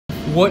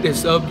What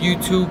is up,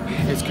 YouTube?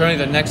 It's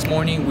currently the next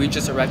morning. We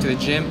just arrived to the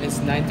gym. It's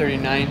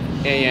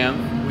 9:39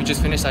 a.m. We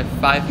just finished a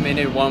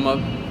 5-minute warm-up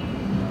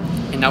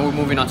and now we're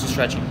moving on to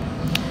stretching.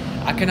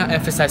 I cannot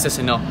emphasize this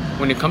enough.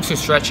 When it comes to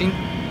stretching,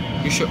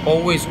 you should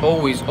always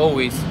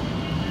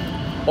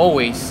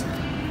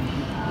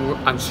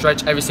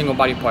stretch every single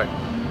body part,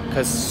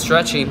 because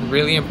stretching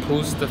really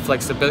improves the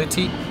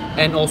flexibility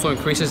and also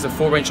increases the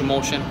full range of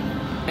motion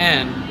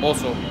and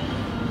also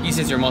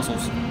eases your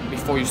muscles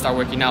before you start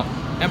working out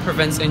and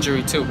prevents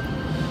injury too.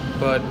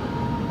 But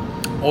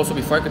also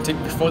before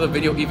the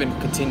video even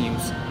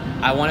continues,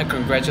 I want to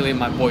congratulate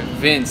my boy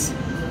Vince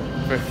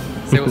for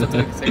say what's up.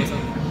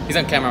 He's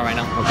on camera right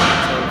now.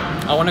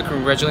 Okay. So I want to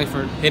congratulate him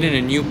for hitting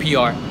a new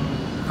PR,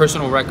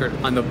 personal record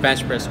on the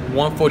bench press,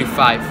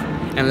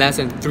 145, in less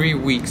than 3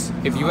 weeks.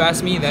 If you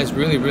ask me, that's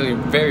really very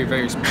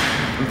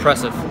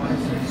impressive.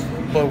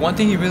 But one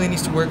thing he really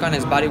needs to work on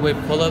is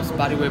bodyweight pull-ups,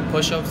 bodyweight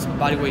push-ups,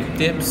 bodyweight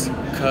dips,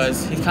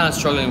 because he's kind of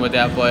struggling with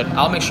that. But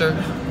I'll make sure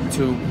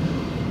to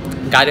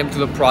guide him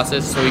through the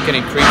process so he can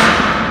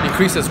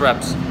increase his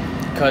reps.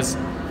 Because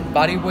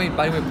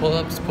bodyweight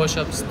pull-ups,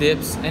 push-ups,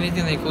 dips,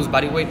 anything that includes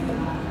bodyweight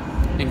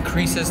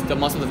increases the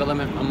muscle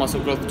development and muscle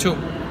growth too.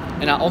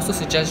 And I also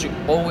suggest you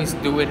always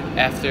do it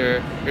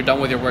after you're done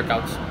with your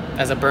workouts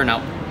as a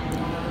burnout.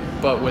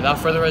 But without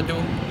further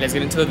ado, let's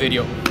get into the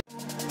video.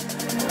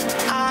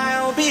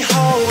 I'll be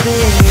holding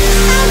you.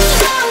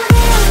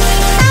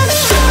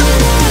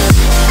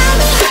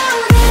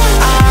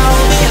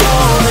 I'll be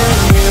holding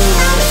you.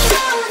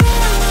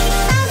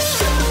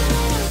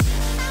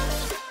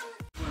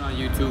 On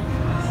YouTube.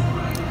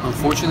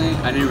 Unfortunately,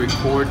 I didn't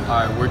record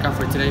our workout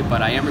for today,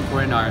 but I am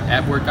recording our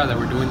ab workout that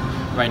we're doing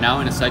right now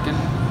in a second.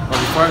 But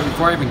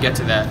before I even get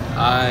to that,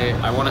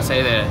 I want to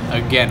say that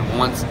again,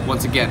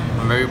 once again,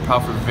 I'm very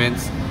proud for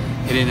Vince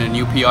hitting a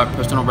new PR,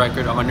 personal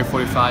record,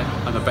 145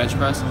 on the bench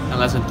press in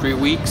less than 3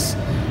 weeks.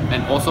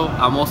 And also,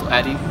 I'm also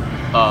adding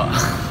a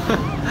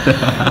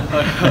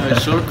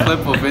short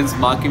clip of Vince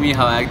mocking me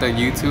how I act on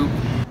YouTube.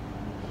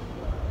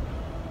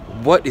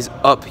 What is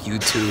up,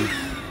 YouTube?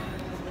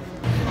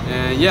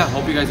 And yeah,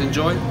 hope you guys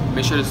enjoy.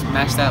 Make sure to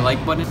smash that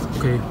like button.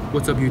 Okay,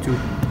 what's up, YouTube?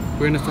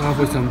 We're gonna start off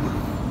with some.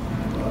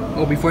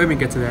 Oh, before I even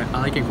get to that, I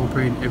like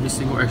incorporating every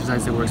single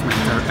exercise that works my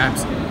entire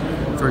abs.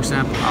 For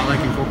example, I like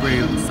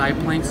incorporating side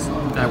planks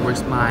that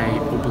works my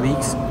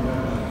obliques,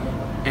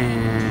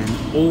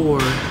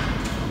 or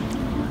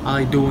I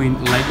like doing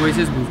leg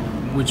raises,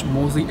 which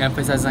mostly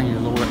emphasizes on your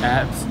lower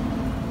abs.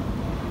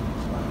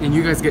 And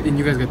you guys get the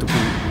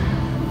point.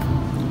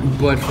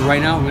 But for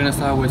right now, we're gonna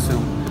start with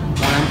some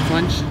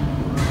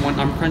one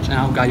arm crunch, and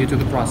I'll guide you through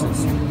the process.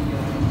 So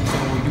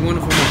you want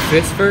to form a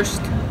fist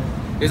first.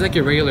 It's like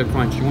your regular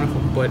crunch. You want to,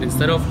 but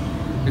instead of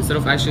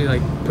actually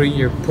like putting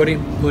your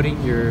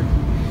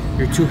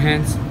two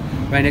hands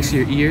right next to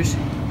your ears,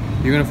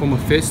 you're gonna form a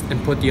fist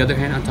and put the other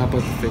hand on top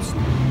of the fist.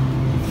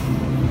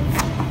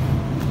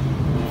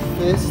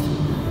 Fist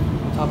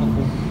on top of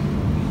it.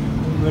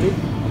 Ready?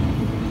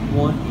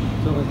 1,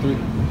 2, and 3.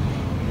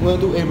 We're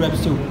gonna do 8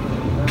 reps too.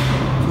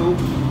 2,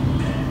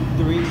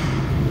 3,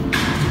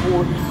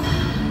 4,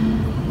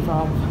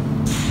 5,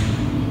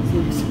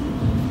 6,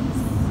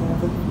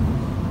 7,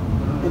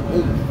 and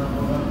 8.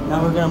 Now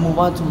we're gonna move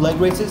on to leg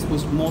raises,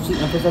 which mostly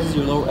emphasizes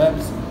your lower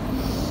abs.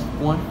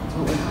 1,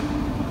 2, 8.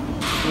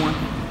 1,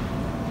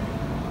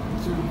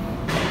 2,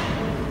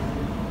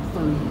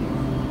 3,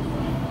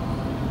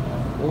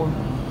 4,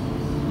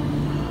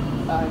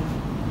 5,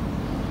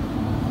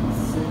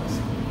 6,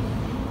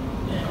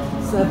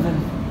 7.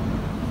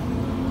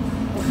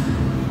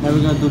 Now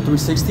we're gonna do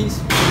 360s.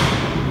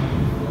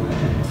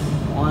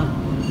 1.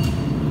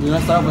 You're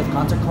gonna start off with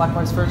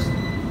counterclockwise first.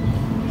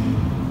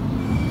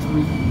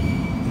 3.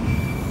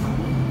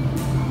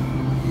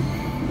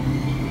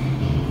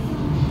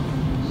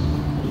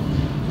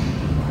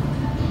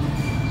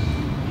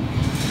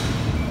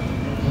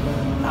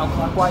 Now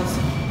clockwise.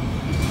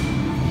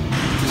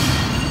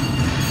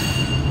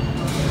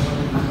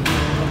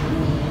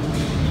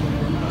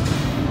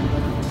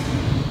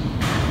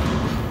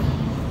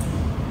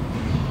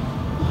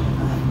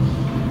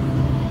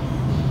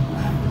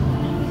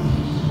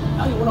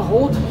 Now you want to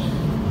hold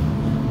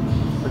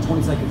for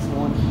 20 seconds.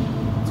 1,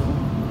 2,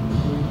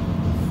 3,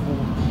 4,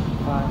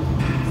 5,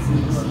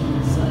 6,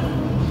 7,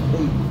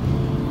 8,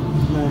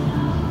 9,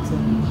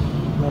 10,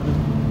 11,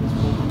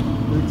 12,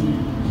 13, 14,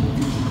 15, 16,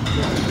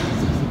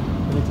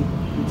 17, 18, 19.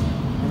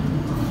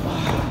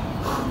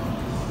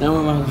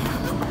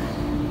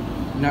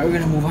 Now we're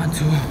gonna move on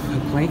to a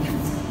plank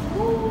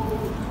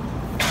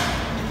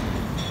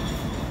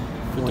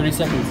for 30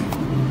 seconds.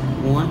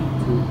 1,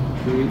 2,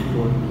 3,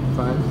 4,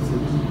 5, 6,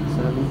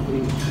 7,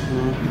 8,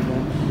 9,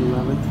 10,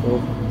 11,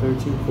 12,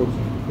 13, 14,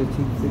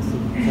 15, 16,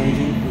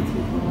 17,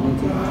 18,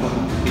 19, 20,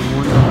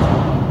 21,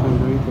 22,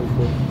 23,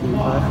 24,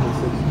 25,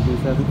 26,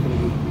 27,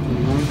 28,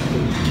 29,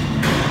 30.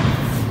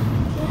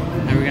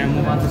 Now we're gonna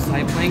move on to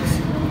side planks,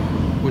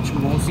 which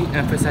mostly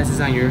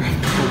emphasizes on your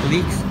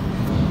obliques.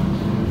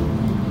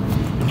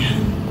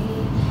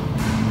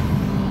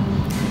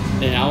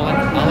 And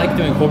I like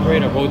to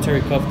incorporate a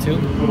rotary cuff too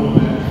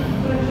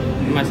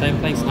in my side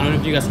planks. I don't know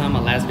if you guys saw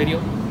my last video.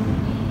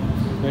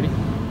 Ready?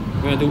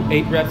 We're gonna do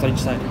 8 reps on each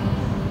side.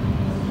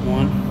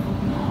 1,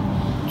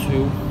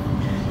 2,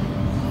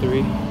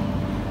 3,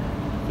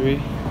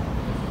 3.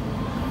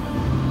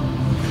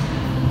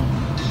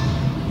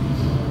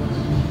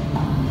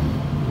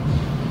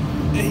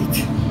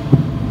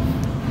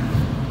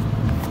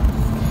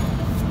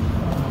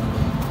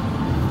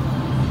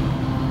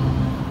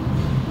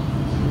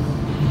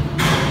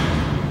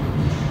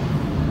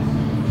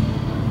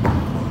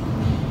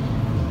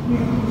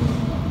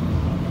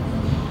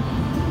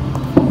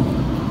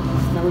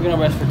 Now we're gonna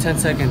rest for 10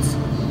 seconds.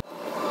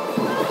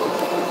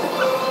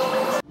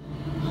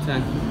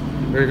 10.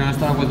 We're gonna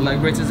start with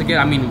leg raises again.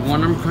 I mean,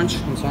 1 arm crunch.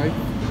 I'm sorry.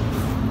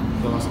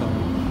 So let's go.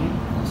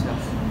 Let's go.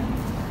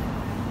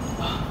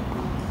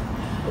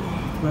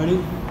 Ready?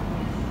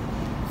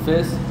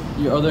 Fist.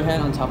 Your other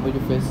hand on top of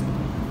your fist.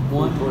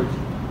 1. George,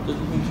 just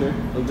making sure.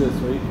 Like this,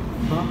 right?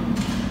 Huh?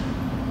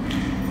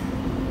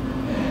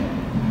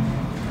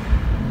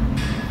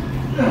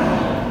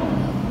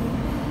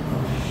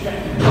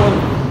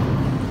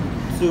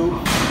 2,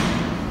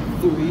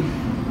 3,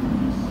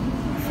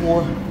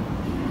 4,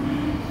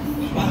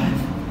 5,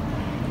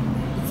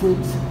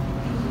 6,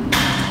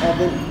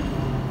 7,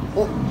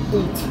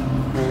 8.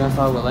 We're gonna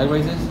start with leg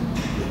raises.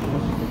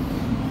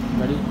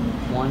 Ready?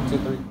 1, 2,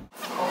 3.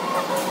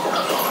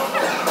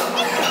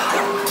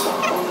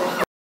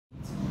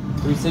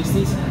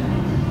 360s.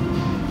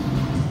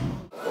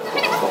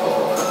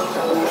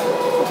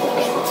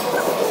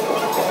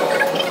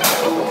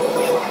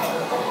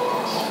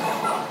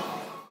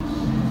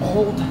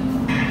 Hold.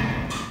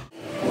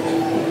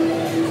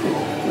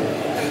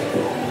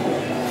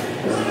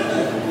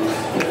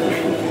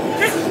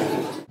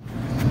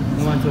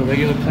 Move on to a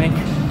regular plank.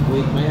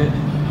 Wait, my head.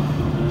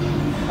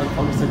 I'll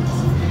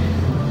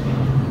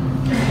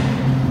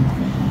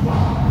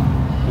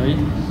ready?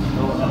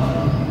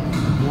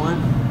 1,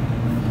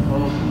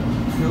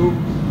 2,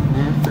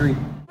 and 3.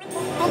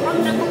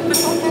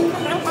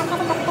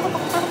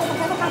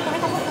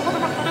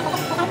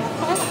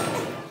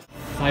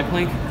 Side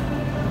plank.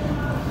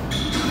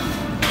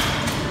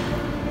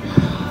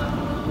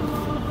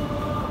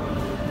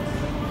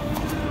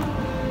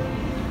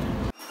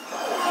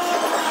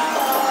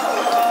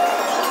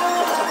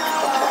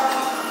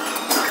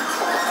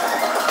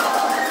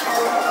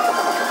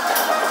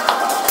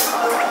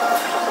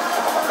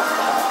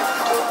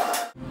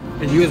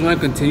 If you guys want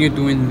to continue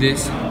doing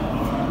this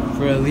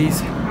for at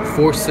least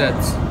 4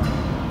 sets,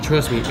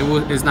 trust me,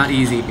 it's not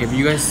easy. If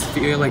you guys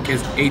feel like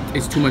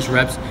it's too much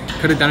reps,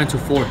 cut it down into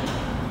 4.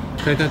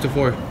 Cut it down to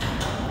 4.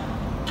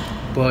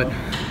 But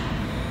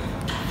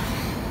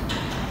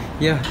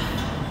yeah,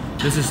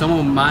 this is some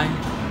of my.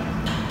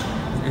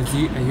 As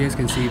you guys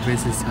can see,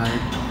 Vince is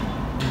tired.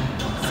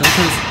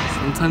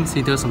 Sometimes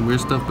he does some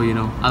weird stuff, but you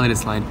know, I let it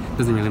slide.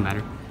 Doesn't really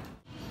matter.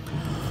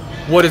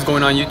 What is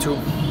going on, YouTube?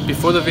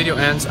 Before the video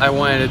ends, I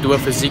wanted to do a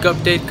physique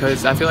update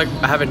because I feel like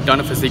I haven't done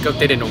a physique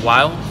update in a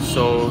while.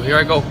 So here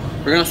I go.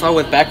 We're gonna start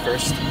with back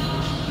first.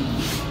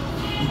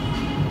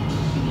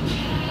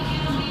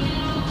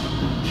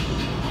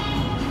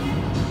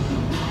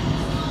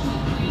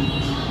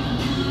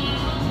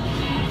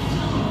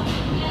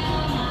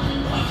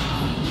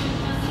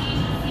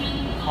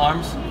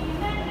 Arms.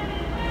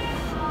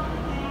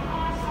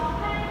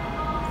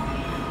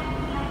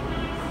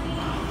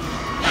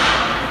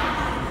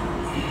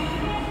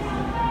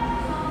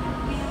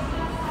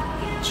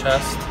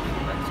 Chest.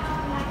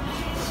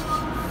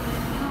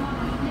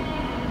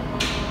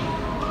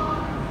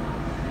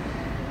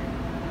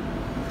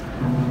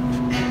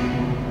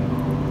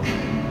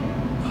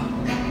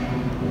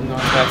 No,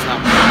 that's not.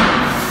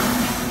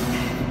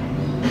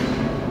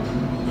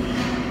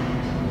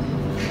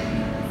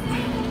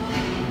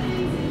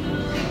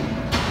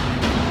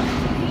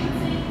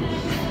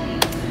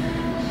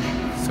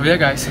 So yeah,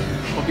 guys,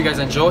 hope you guys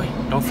enjoy.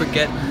 Don't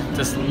forget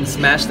to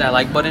smash that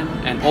like button,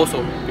 and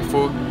also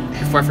before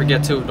I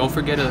forget too, don't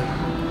forget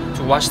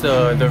to watch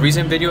the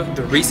recent video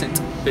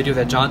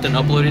that Jonathan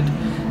uploaded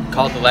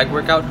called the leg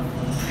workout.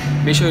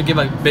 Make sure to give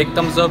a big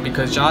thumbs up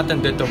because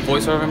Jonathan did the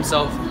voiceover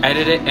himself,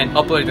 edited it, and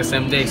uploaded the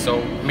same day.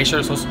 So make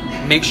sure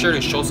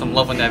to show some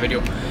love on that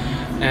video,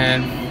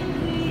 and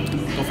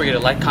don't forget to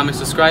like, comment,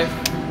 subscribe.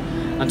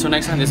 Until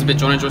next time, this has been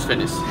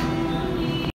Jona&JorgeFitness.